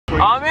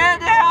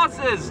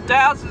is.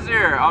 Dallas is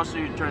here. Also,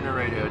 you turn the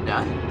radio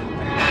down.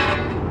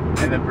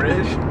 And the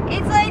bridge?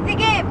 It's like the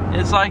game.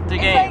 It's like the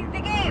game. It's like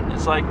the game.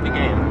 It's like the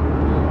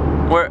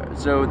game.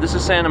 So this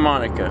is Santa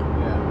Monica.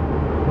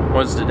 Yeah.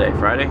 What's today?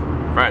 Friday?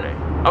 Friday.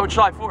 Oh, it's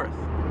July 4th.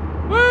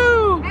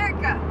 Woo!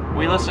 America.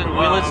 We listened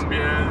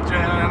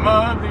gem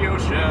of the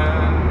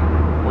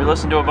ocean. We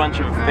listened to a bunch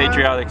of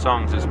patriotic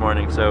songs this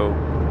morning, so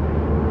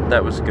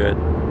that was good.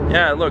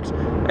 Yeah, it looks.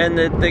 And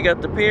they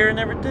got the pier and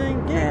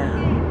everything.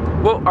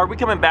 Yeah. Well, are we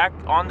coming back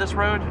on this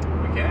road?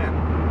 We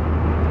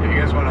can. If you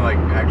guys want to like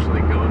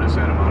actually go to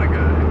Santa Monica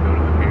and go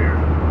to the pier.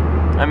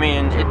 I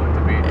mean,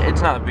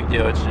 it's not a big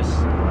deal. It's just.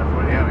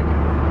 Yeah, we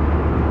can.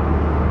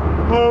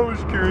 Oh, I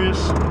was curious.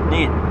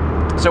 Neat.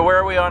 So where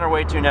are we on our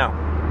way to now?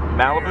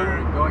 Malibu?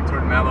 We're going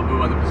toward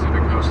Malibu on the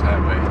Pacific Coast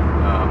Highway.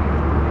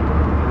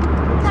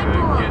 To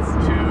get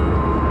to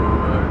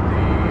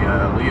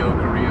the Leo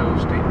Carrillo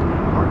State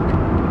Park.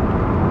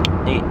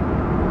 Neat.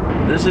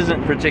 This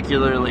isn't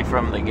particularly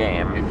from the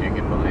game, If you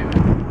can believe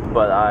it.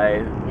 but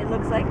It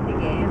looks like the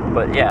game.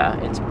 But yeah,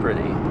 it's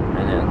pretty,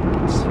 and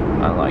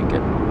I like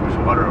it. There's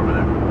water over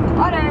there.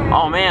 Water.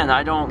 Oh man,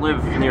 I don't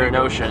live near an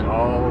ocean.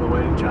 All the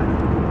way to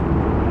China.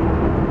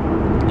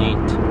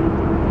 Neat.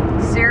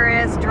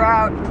 Serious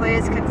drought.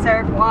 Please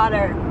conserve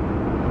water.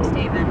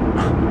 Stephen.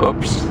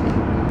 Oops.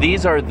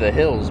 These are the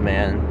hills,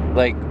 man.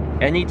 Like,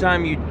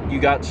 anytime you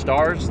got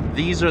stars,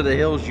 these are the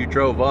hills you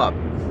drove up.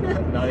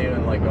 Not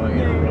even like going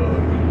in a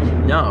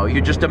road. No,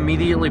 you just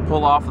immediately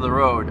pull off the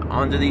road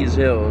onto these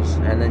hills,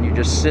 and then you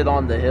just sit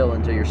on the hill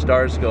until your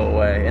stars go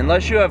away.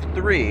 Unless you have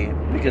 3,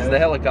 because the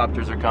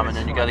helicopters are coming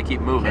and you gotta keep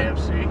moving.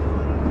 KFC.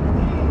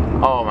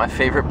 Oh, my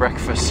favorite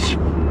breakfast.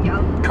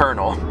 Yum.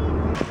 Colonel.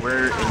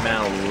 We're in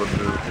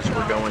Malibu because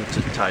we're going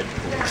to tide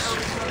pools.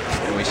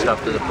 And we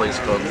stopped at a place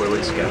called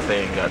Lily's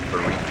Cafe and got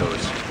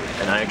burritos.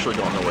 And I actually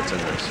don't know what's in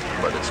this,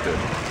 but it's good.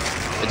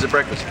 It's a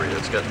breakfast burrito.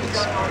 It's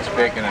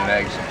Bacon and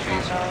eggs and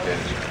cheese and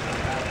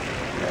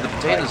potatoes. the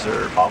potatoes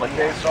are,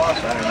 Holiday sauce?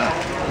 I don't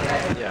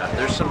know. yeah,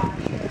 there's some,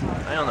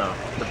 I don't know.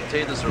 The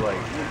potatoes are like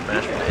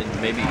mashed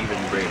potatoes, maybe even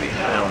gravy.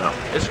 I don't know.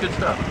 It's good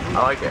stuff.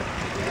 I like it.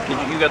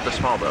 You got the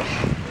small though.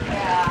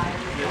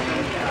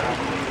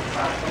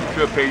 You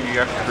could have paid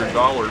the extra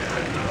 $1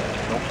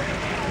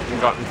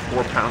 and gotten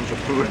 4 pounds of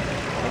food.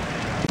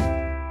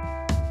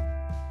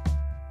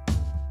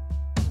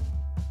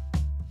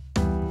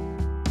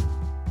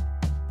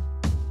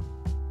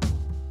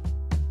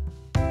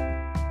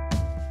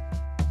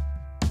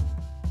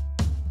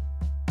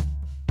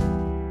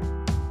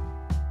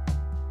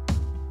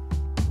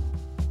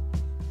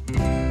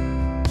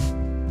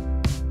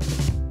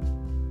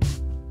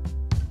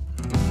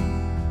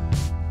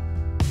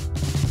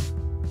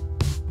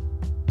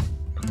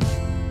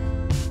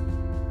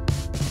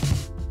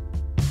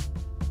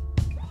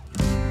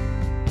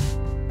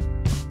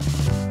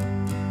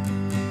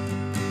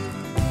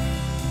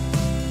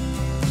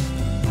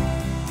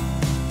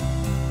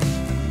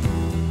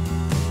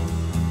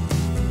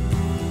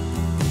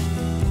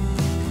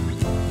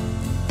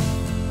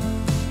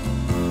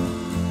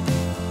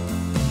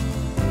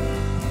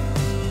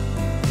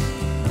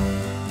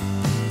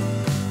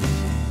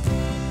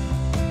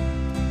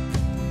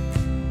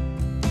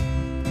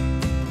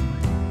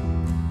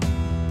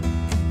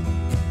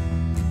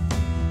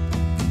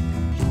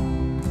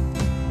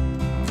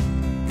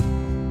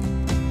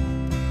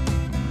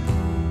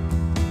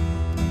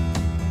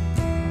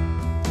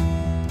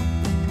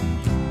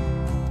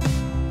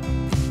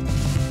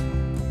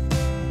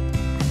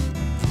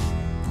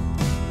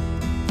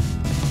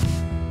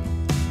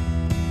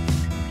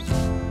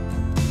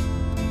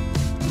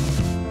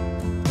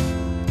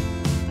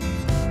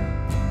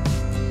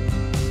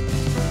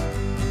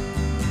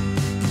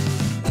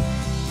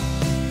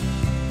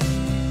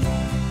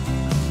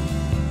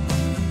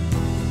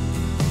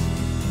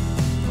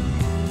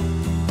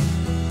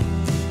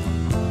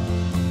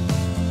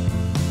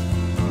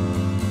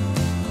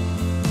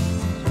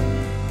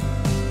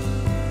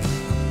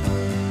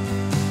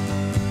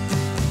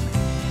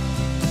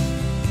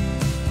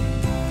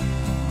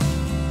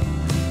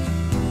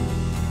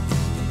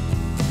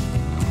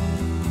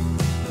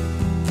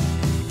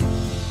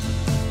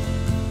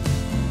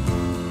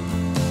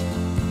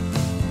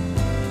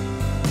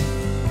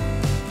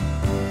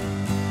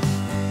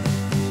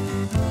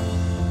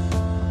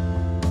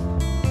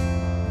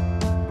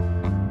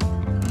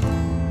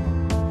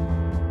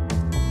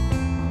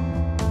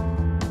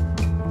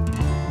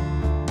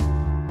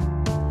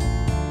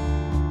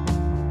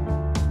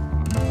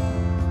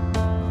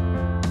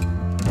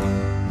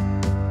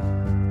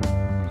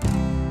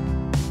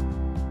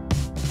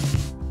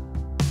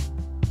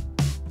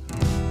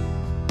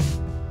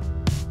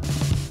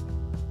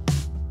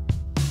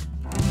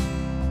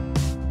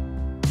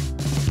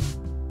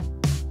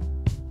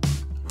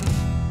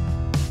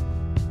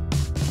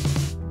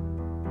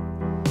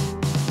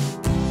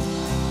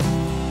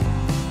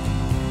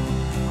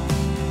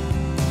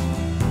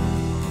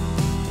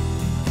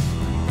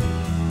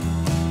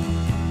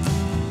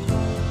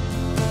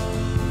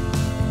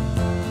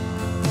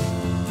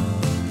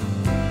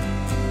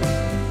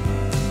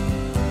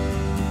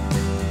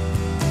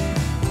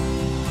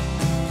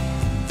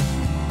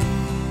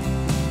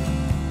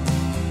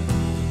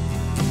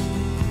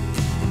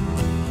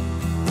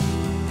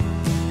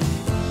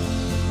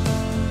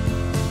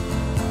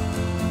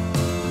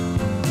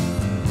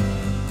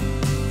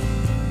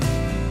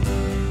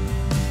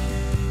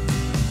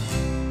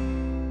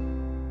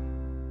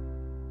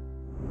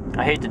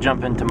 I hate to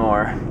jump into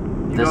more.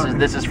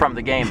 This is from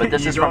the game, but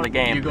this is from the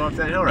game. You go up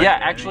that hill, right? Yeah,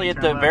 actually, at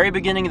the very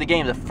beginning of the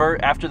game,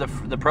 after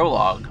the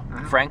prologue,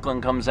 Franklin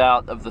comes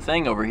out of the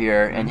thing over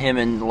here, and him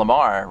and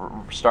Lamar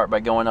start by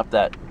going up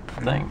that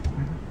thing.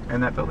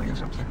 And that building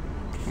is up there.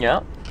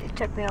 Yeah. It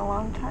took me a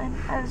long time.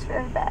 I was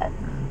very bad.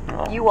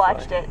 Oh, You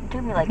watched it. It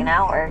took me like an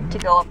hour to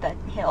go up that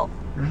hill.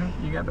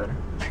 You got better.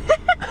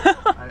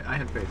 I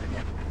had faith in you.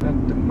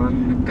 Santa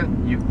Monica,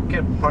 you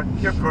can park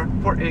your car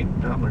for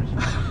 $8.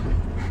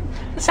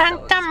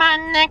 Santa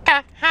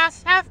Monica,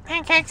 house of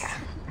pancakes.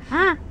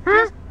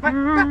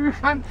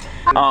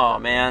 Oh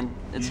man,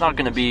 it's not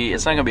gonna be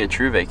a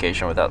true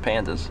vacation without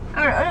pandas.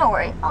 Oh, don't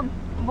worry.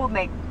 We'll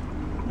make.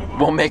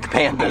 We'll make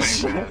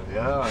pandas.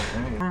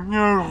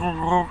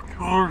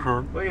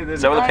 Look at this.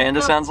 Is that what a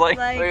panda sounds like?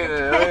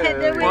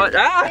 What?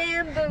 Ah!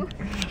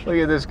 Look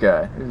at this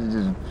guy. He's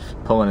just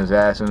pulling his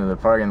ass into the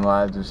parking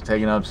lot, just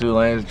taking up 2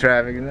 lanes of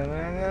traffic.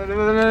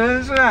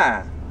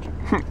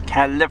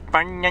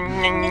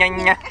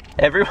 California.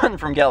 Everyone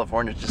from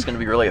California is just gonna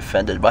be really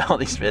offended by all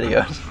these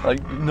videos.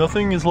 Like,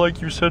 nothing is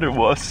like you said it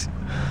was.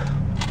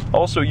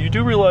 Also, you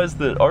do realize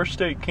that our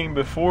state came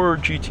before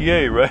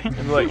GTA, right?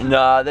 And like,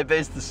 nah, they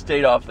based the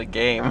state off the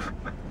game.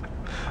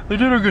 They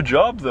did a good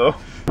job, though.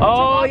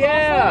 Oh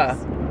yeah,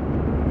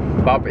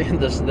 Bob,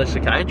 the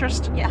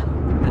psychiatrist. Yeah.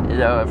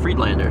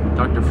 Friedlander,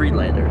 Dr.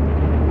 Friedlander.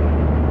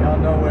 Y'all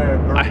know where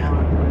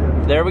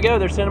Vermont. There we go.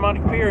 There's Santa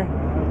Monica Pier.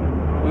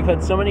 We've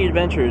had so many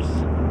adventures.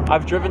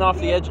 I've driven off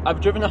the edge. I've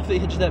driven off the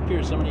edge of that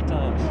pier so many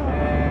times.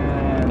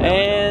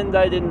 And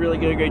I didn't really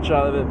get a great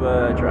shot of it,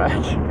 but I tried.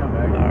 All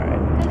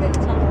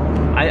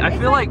right. I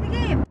feel like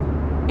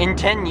in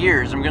 10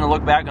 years, I'm gonna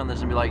look back on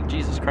this and be like,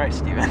 Jesus Christ,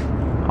 Steven.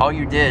 All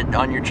you did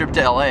on your trip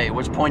to LA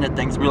was point at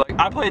things and be like,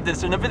 I played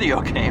this in a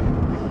video game.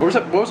 What was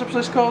that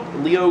place called?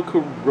 Leo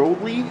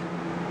Carolli?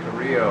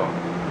 Carrillo.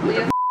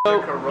 Leo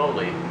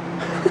Carolli.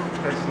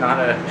 That's not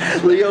a...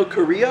 Leo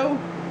Carrillo?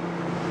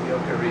 Leo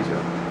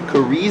Carrillo.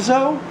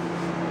 Carrizo?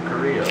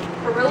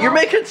 Carrillo. You're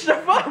making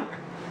stuff up!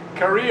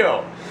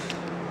 Carrillo.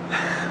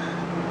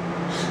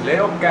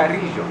 Leo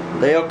Carrillo.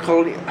 Leo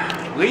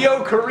Carrillo.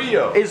 Leo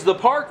Carrillo. Is the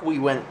park we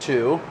went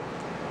to,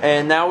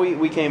 and now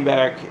we came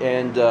back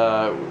and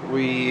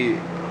we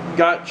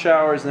got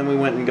showers and then we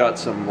went and got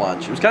some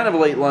lunch. It was kind of a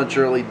late lunch,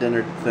 early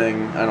dinner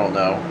thing. I don't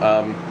know.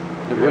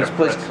 It was a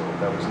place.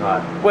 That was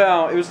not.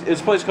 Well, it was a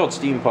place called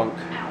Steampunk.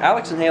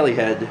 Alex and Haley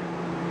had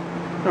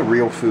no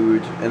real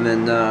food, and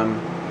then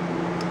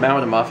Mao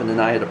had a muffin, and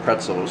I had a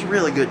pretzel. It was a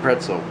really good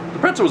pretzel. The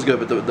pretzel was good,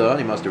 but the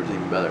honey mustard was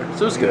even better.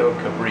 So it was good.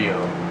 Leo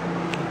Carrillo.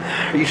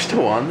 Are you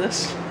still on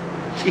this?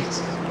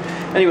 Jesus.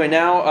 Anyway,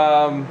 now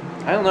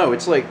I don't know.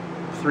 It's like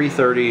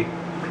 3:30,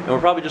 and we're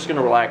probably just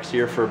gonna relax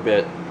here for a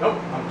bit. Nope,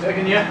 I'm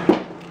taking you.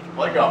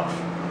 Leg off.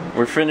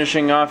 We're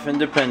finishing off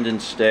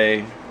Independence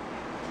Day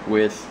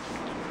with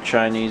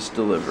Chinese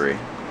delivery,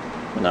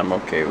 and I'm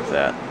okay with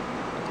that.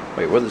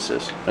 Wait, what is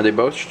this? Are they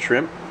both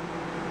shrimp?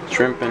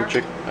 Shrimp and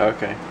chicken?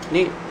 Okay,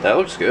 neat. That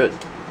looks good.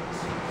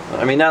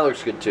 I mean, that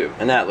looks good too,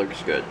 and that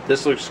looks good.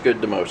 This looks good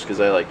the most because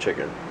I like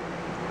chicken.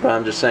 But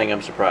I'm just saying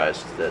I'm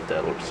surprised that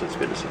that looks as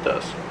good as it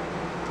does.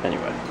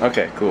 Anyway,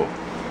 okay, cool.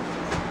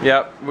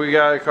 Yep, we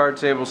got a card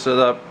table set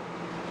up,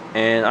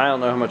 and I don't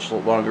know how much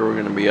longer we're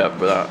gonna be up,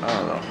 but I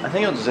don't know. I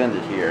think I'll just end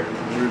it here.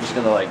 We're just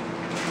gonna like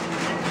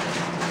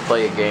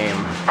play a game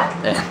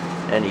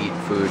and eat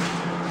food.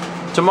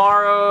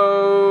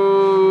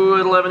 Tomorrow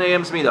at 11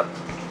 a.m.'s meetup.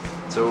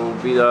 So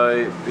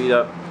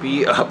we'll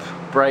be up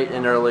bright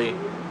and early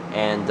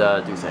and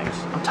do things.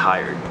 I'm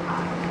tired.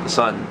 The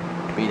sun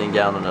beating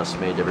down on us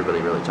made everybody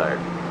really tired.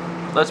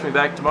 Let's be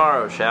back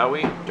tomorrow, shall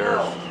we?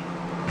 Durf.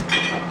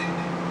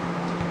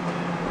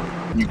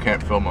 You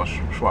can't film us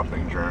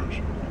swapping germs.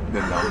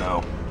 Then they'll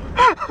know.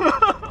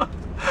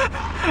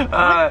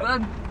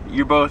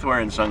 You're both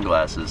wearing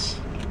sunglasses.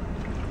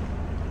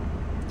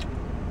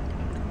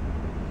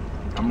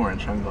 I'm wearing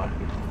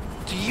sunglasses.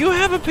 Do you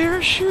have a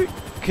parachute?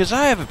 Because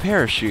I have a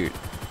parachute.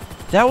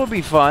 That would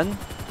be fun.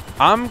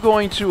 I'm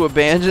going to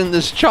abandon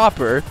this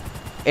chopper,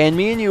 and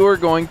me and you are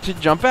going to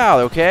jump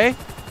out, okay?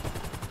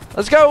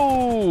 Let's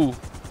go!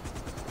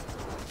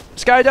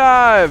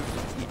 Skydive!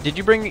 Did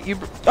you bring...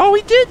 Oh,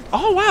 we did!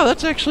 Oh, wow,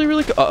 that's actually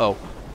really cool. Uh-oh.